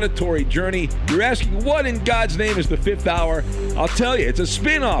auditory journey. You're asking, what in God's name is the Fifth Hour? I'll tell you, it's a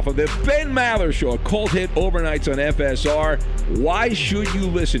spin-off of the Ben Maller Show, a cult hit overnights on FSR. Why should you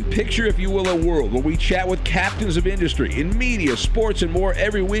listen? Picture, if you will, a world where we chat with captains of industry in media, sports, and more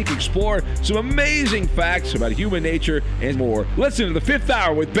every week. Explore some amazing facts about human nature and more. Listen to the Fifth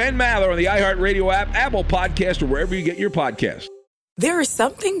Hour with Ben Maller on the iHeartRadio app, Apple Podcast, or wherever you get your podcasts. There are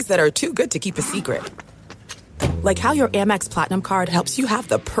some things that are too good to keep a secret. Like how your Amex Platinum card helps you have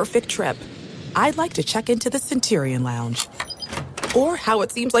the perfect trip. I'd like to check into the Centurion Lounge. Or how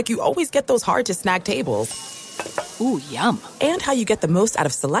it seems like you always get those hard-to-snag tables. Ooh, yum. And how you get the most out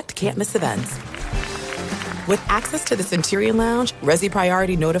of select can't-miss events. With access to the Centurion Lounge, Resi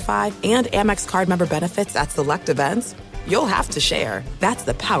Priority Notified, and Amex card member benefits at select events, you'll have to share. That's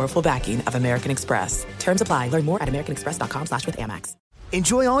the powerful backing of American Express. Terms apply. Learn more at americanexpress.com/withAmex.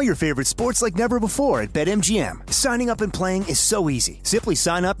 Enjoy all your favorite sports like never before at BetMGM. Signing up and playing is so easy. Simply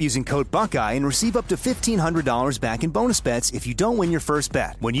sign up using code Buckeye and receive up to $1,500 back in bonus bets if you don't win your first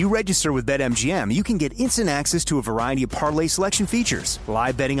bet. When you register with BetMGM, you can get instant access to a variety of parlay selection features,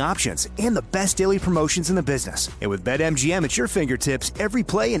 live betting options, and the best daily promotions in the business. And with BetMGM at your fingertips, every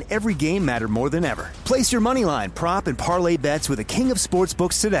play and every game matter more than ever. Place your moneyline, prop, and parlay bets with the king of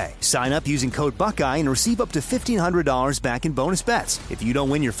sportsbooks today. Sign up using code Buckeye and receive up to $1,500 back in bonus bets if you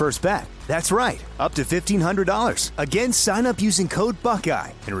don't win your first bet. That's right, up to $1,500. Again, sign up using code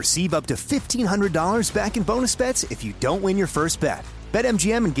Buckeye and receive up to $1,500 back in bonus bets if you don't win your first bet.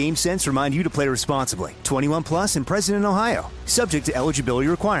 BetMGM and GameSense remind you to play responsibly. 21 plus and present in Ohio. Subject to eligibility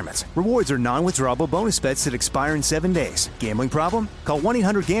requirements. Rewards are non-withdrawable bonus bets that expire in 7 days. Gambling problem? Call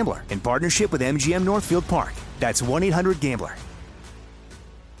 1-800-GAMBLER in partnership with MGM Northfield Park. That's 1-800-GAMBLER.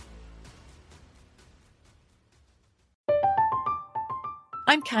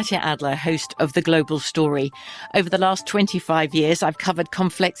 I'm Katya Adler, host of The Global Story. Over the last 25 years, I've covered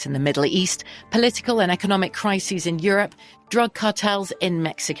conflicts in the Middle East, political and economic crises in Europe, drug cartels in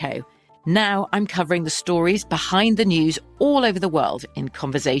Mexico. Now I'm covering the stories behind the news all over the world in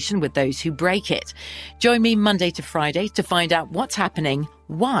conversation with those who break it. Join me Monday to Friday to find out what's happening,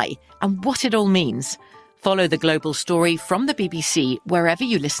 why, and what it all means. Follow The Global Story from the BBC wherever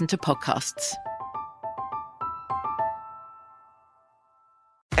you listen to podcasts.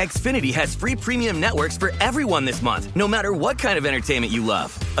 Xfinity has free premium networks for everyone this month, no matter what kind of entertainment you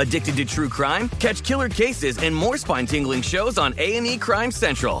love. Addicted to true crime? Catch killer cases and more spine-tingling shows on A&E Crime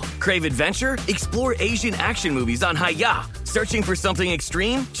Central. Crave adventure? Explore Asian action movies on Hi-YAH. Searching for something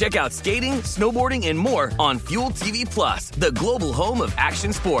extreme? Check out skating, snowboarding, and more on Fuel TV Plus, the global home of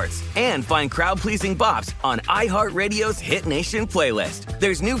action sports. And find crowd-pleasing bops on iHeartRadio's Hit Nation playlist.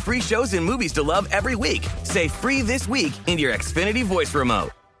 There's new free shows and movies to love every week. Say free this week in your Xfinity voice remote.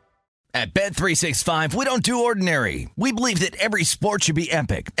 At Bet365, we don't do ordinary. We believe that every sport should be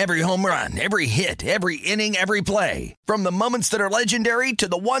epic. Every home run, every hit, every inning, every play. From the moments that are legendary to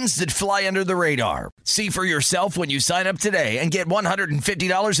the ones that fly under the radar. See for yourself when you sign up today and get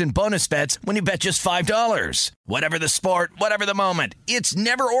 $150 in bonus bets when you bet just $5. Whatever the sport, whatever the moment, it's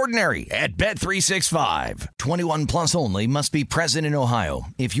never ordinary at Bet365. 21 plus only. Must be present in Ohio.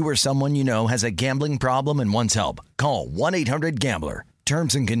 If you or someone you know has a gambling problem and wants help, call 1-800-GAMBLER.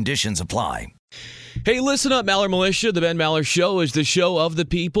 Terms and conditions apply. Hey, listen up, Maller Militia. The Ben Maller Show is the show of the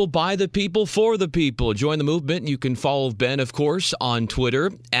people, by the people, for the people. Join the movement. You can follow Ben, of course, on Twitter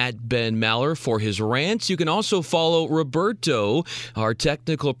at Ben Maller for his rants. You can also follow Roberto, our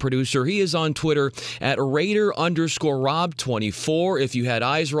technical producer. He is on Twitter at Raider_Rob24. If you had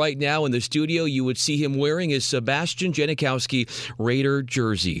eyes right now in the studio, you would see him wearing his Sebastian Janikowski Raider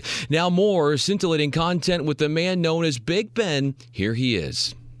jersey. Now more scintillating content with the man known as Big Ben. Here he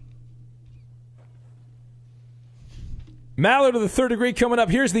is. Maller to the third degree coming up.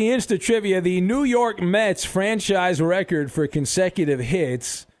 Here's the Insta trivia. The New York Mets franchise record for consecutive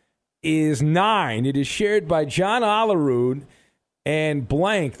hits is 9. It is shared by John Olerud and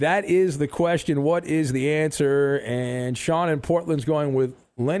blank. That is the question. What is the answer? And Sean in Portland's going with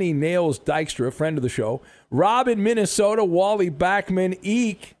Lenny Nails Dykstra, friend of the show. Rob in Minnesota, Wally Backman.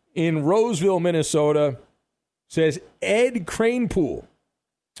 Eek in Roseville, Minnesota says Ed Kranepool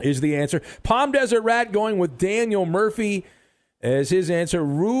is the answer. Palm Desert Rat going with Daniel Murphy as his answer.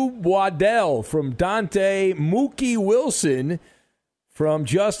 Rube Waddell from Dante. Mookie Wilson from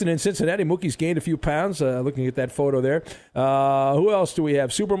Justin in Cincinnati. Mookie's gained a few pounds, looking at that photo there. Who else do we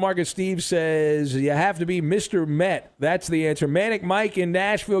have? Supermarket Steve says you have to be Mr. Met. That's the answer. Manic Mike in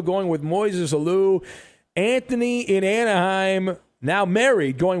Nashville going with Moises Alou. Anthony in Anaheim, now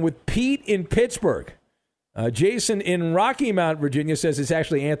married, going with Pete in Pittsburgh. Jason in Rocky Mount, Virginia says it's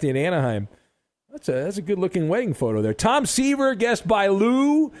actually Anthony in Anaheim. That's a good-looking wedding photo there. Tom Seaver, guessed by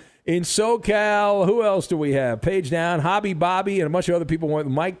Lou in SoCal. Who else do we have? Page down, Hobby Bobby, and a bunch of other people went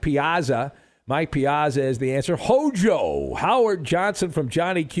with Mike Piazza. Mike Piazza is the answer. Hojo, Howard Johnson from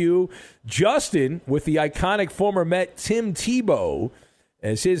Johnny Q. Justin with the iconic former Met Tim Tebow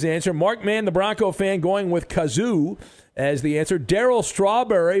as his answer. Mark Mann, the Bronco fan, going with Kazoo as the answer. Darryl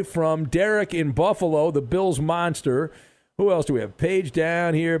Strawberry from Derek in Buffalo, the Bills monster. Who else do we have? Page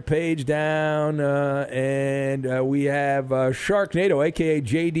down here, page down. And we have Sharknado, a.k.a.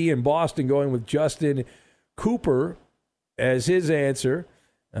 JD in Boston, going with Justin Cooper as his answer.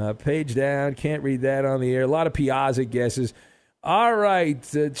 Page down, can't read that on the air. A lot of Piazza guesses. All right.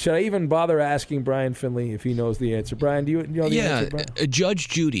 Should I even bother asking Brian Finley if he knows the answer? Brian, do you know the answer? Brian? Judge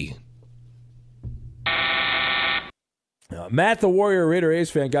Judy. Matt, the Warrior Raider A's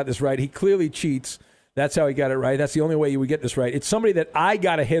fan, got this right. He clearly cheats. That's how he got it right. That's the only way you would get this right. It's somebody that I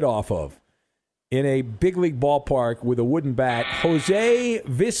got a hit off of in a big league ballpark with a wooden bat. Jose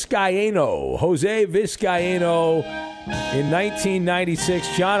Vizcaino. Jose Vizcaino in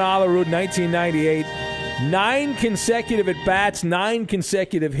 1996. John Olerud, 1998. 9 consecutive at-bats, 9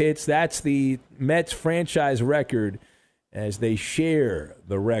 consecutive hits. That's the Mets franchise record as they share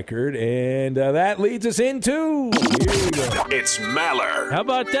the record. And that leads us into... Here we go. It's Maller. How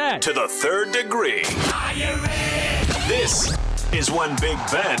about that? To the third degree. This is when Big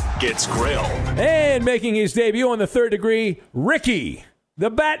Ben gets grilled. And making his debut on the third degree, Ricky, the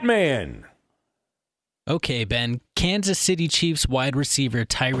Batman. Okay, Ben. Kansas City Chiefs wide receiver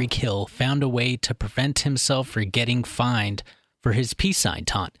Tyreek Hill found a way to prevent himself from getting fined for his peace sign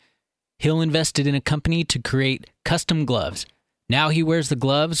taunt. Hill invested in a company to create custom gloves. Now he wears the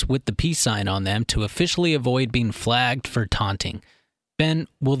gloves with the peace sign on them to officially avoid being flagged for taunting. Ben,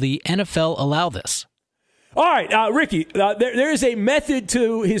 will the NFL allow this? All right, Ricky, there is a method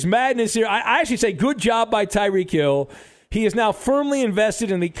to his madness here. I actually say good job by Tyreek Hill. He is now firmly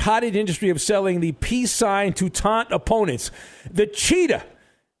invested in the cottage industry of selling the peace sign to taunt opponents. The cheetah,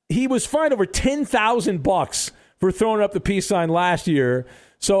 he was fined over $10,000 for throwing up the peace sign last year.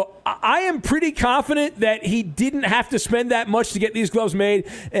 So I am pretty confident that he didn't have to spend that much to get these gloves made.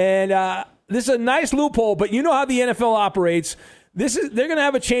 And this is a nice loophole, but you know how the NFL operates. They're going to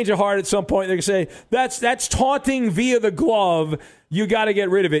have a change of heart at some point. They're going to say, that's taunting via the glove. You got to get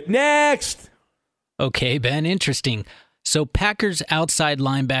rid of it. Next. Okay, Ben, interesting. So Packers outside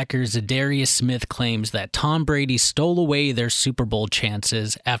linebacker Zadarius Smith claims that Tom Brady stole away their Super Bowl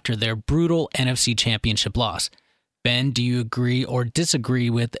chances after their brutal NFC Championship loss. Ben, do you agree or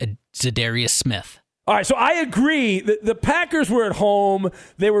disagree with Zadarius Smith? All right, so I agree. The Packers were at home.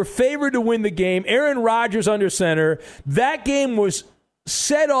 They were favored to win the game. Aaron Rodgers under center. That game was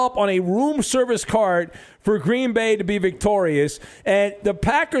set up on a room service cart for Green Bay to be victorious. And the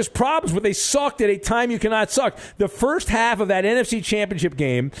Packers' problems were they sucked at a time you cannot suck. The first half of that NFC Championship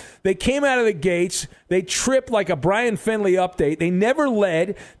game, they came out of the gates. They tripped like a Brian Finley update. They never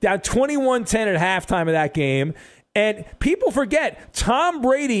led, down 21-10 at halftime of that game. And people forget, Tom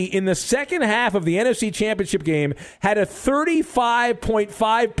Brady in the second half of the NFC Championship game had a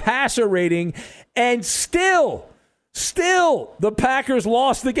 35.5 passer rating, and still, the Packers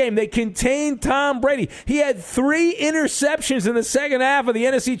lost the game. They contained Tom Brady. He had 3 interceptions in the second half of the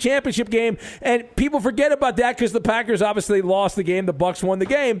NFC Championship game, and people forget about that because the Packers obviously lost the game. The Bucs won the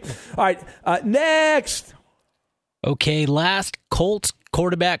game. All right, next. Okay, last, Colts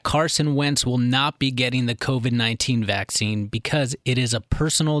quarterback Carson Wentz will not be getting the COVID-19 vaccine because it is a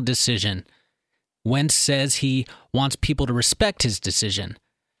personal decision. Wentz says he wants people to respect his decision.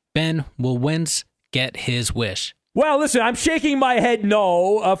 Ben, will Wentz get his wish? Well, listen, I'm shaking my head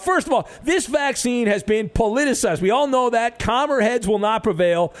no. First of all, this vaccine has been politicized. We all know that. Calmer heads will not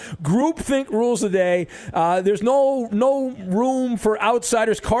prevail. Groupthink rules the day. There's no room for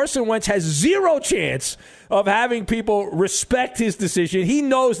outsiders. Carson Wentz has zero chance of having people respect his decision. He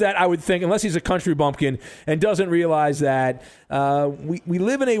knows that, I would think, unless he's a country bumpkin and doesn't realize that. We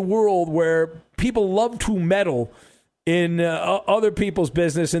live in a world where people love to meddle in other people's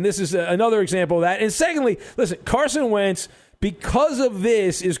business, and this is another example of that. And secondly, listen, Carson Wentz, because of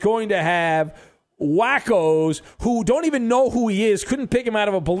this, is going to have wackos who don't even know who he is, couldn't pick him out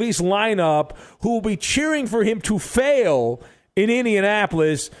of a police lineup, who will be cheering for him to fail in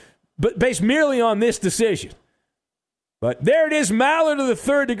Indianapolis, but based merely on this decision. But there it is, Maller to the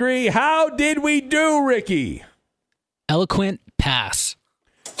third degree. How did we do, Ricky? Eloquent pass.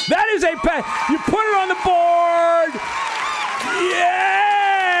 That is a pass. You put it on the board. Yeah!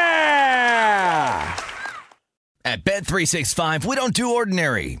 At Bet365, we don't do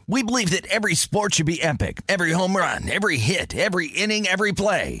ordinary. We believe that every sport should be epic. Every home run, every hit, every inning, every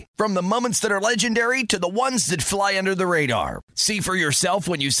play. From the moments that are legendary to the ones that fly under the radar. See for yourself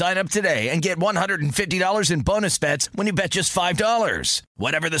when you sign up today and get $150 in bonus bets when you bet just $5.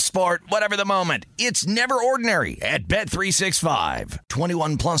 Whatever the sport, whatever the moment, it's never ordinary at Bet365.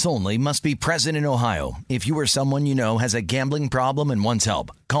 21 plus only. Must be present in Ohio. If you or someone you know has a gambling problem and wants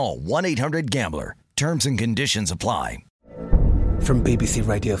help, call 1-800-GAMBLER. Terms and conditions apply. From BBC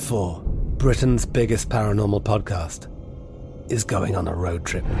Radio 4, Britain's biggest paranormal podcast is going on a road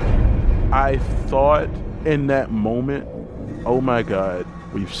trip. I thought in that moment, oh my God,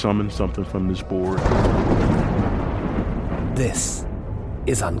 we've summoned something from this board. This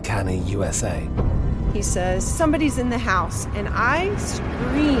is Uncanny USA. He says, somebody's in the house, and I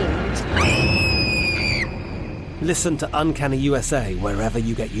screamed. Listen to Uncanny USA wherever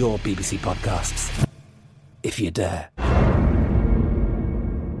you get your BBC podcasts, if you dare.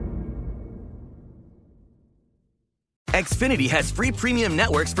 Xfinity has free premium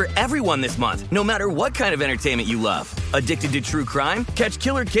networks for everyone this month, no matter what kind of entertainment you love. Addicted to true crime? Catch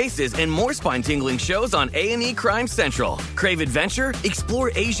killer cases and more spine-tingling shows on A&E Crime Central. Crave adventure?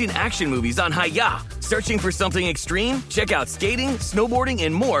 Explore Asian action movies on Hi-YAH. Searching for something extreme? Check out skating, snowboarding,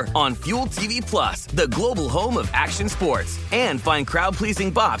 and more on Fuel TV Plus, the global home of action sports. And find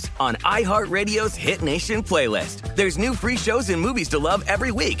crowd-pleasing bops on iHeartRadio's Hit Nation playlist. There's new free shows and movies to love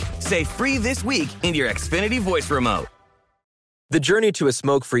every week. Say free this week in your Xfinity voice remote. The journey to a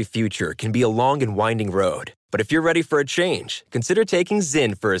smoke-free future can be a long and winding road. But if you're ready for a change, consider taking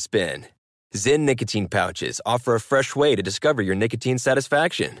Zyn for a spin. Zyn nicotine pouches offer a fresh way to discover your nicotine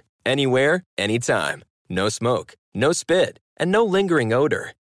satisfaction. Anywhere, anytime. No smoke, no spit, and no lingering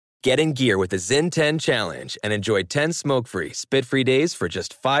odor. Get in gear with the Zyn 10 Challenge and enjoy 10 smoke-free, spit-free days for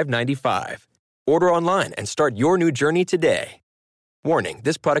just $5.95. Order online and start your new journey today. Warning,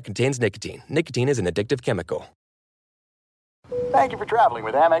 this product contains nicotine. Nicotine is an addictive chemical. Thank you for traveling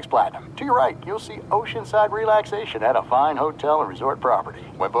with Amex Platinum. To your right, you'll see oceanside relaxation at a fine hotel and resort property.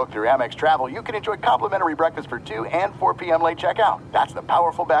 When booked through Amex Travel, you can enjoy complimentary breakfast for 2 and 4 p.m. late checkout. That's the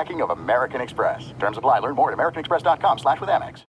powerful backing of American Express. Terms apply. Learn more at americanexpress.com/withAmex.